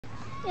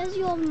Here's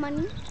your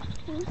money.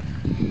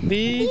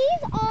 These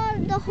are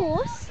the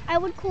horse. I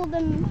would call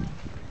them.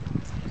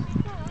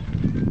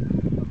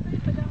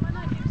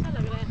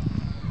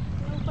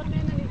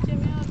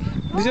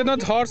 These are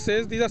not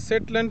horses. These are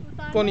Shetland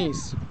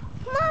ponies.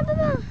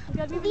 Mama,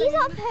 these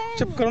are ponies.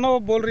 चुप करो ना, वो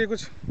बोल रही है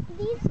कुछ.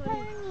 These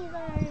ponies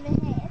are over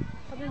here,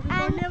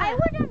 and I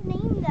would have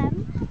named them.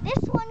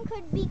 This one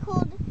could be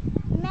called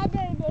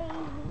Meadow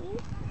Daisy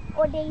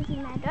or Daisy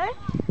Meadow,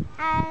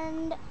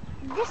 and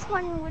this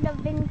one would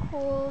have been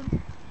called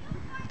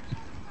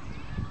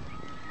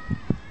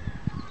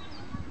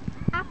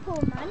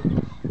Apple Man.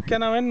 क्या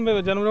नाम है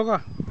इन जानवरों का?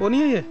 पोनी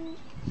है ये?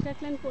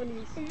 Shetland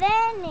ponies.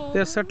 Their name. They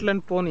are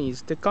Shetland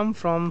ponies. They come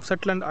from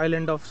Shetland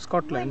Island of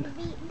Scotland.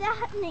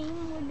 That name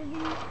would be.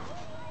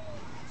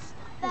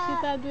 She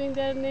started doing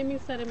their naming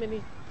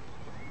ceremony.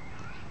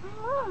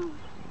 Oh.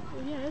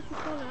 Yes,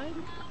 it's all right.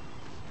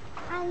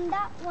 And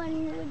that one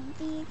would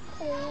be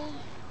called.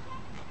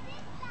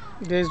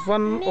 There is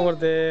one over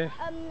there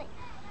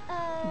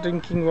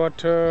drinking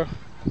water,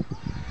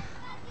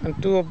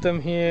 and two of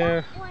them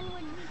here. That one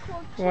would be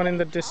called. One in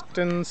the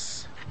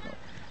distance,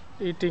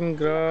 eating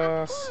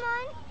grass.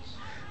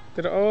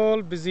 They're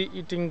all busy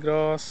eating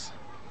grass.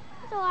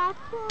 So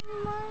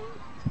Aquaman,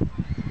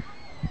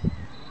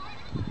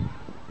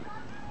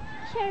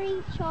 Cherry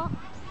Chops,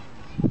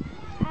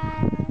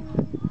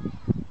 and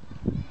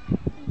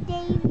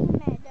Daisy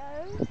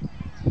Meadows,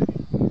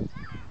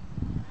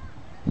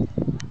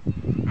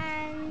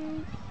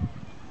 and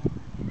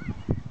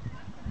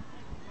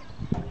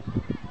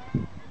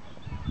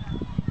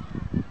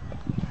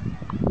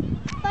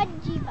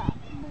Fudgy Ball.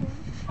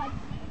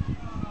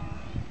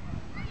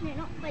 No,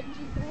 not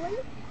Fudgy Ball.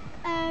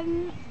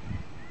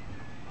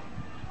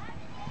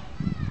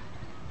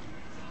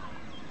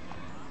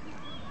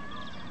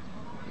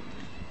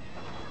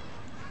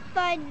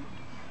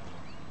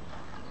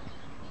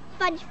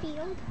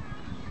 Fudgefield.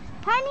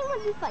 Her name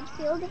would be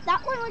Fudgefield.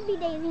 That one would be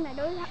Daisy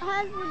Meadows.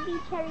 Hers would be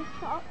Cherry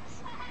Chops,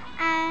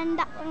 and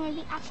that one would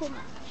be Apple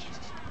Munch.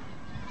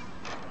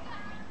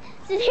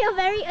 So they are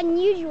very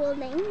unusual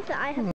names that I have.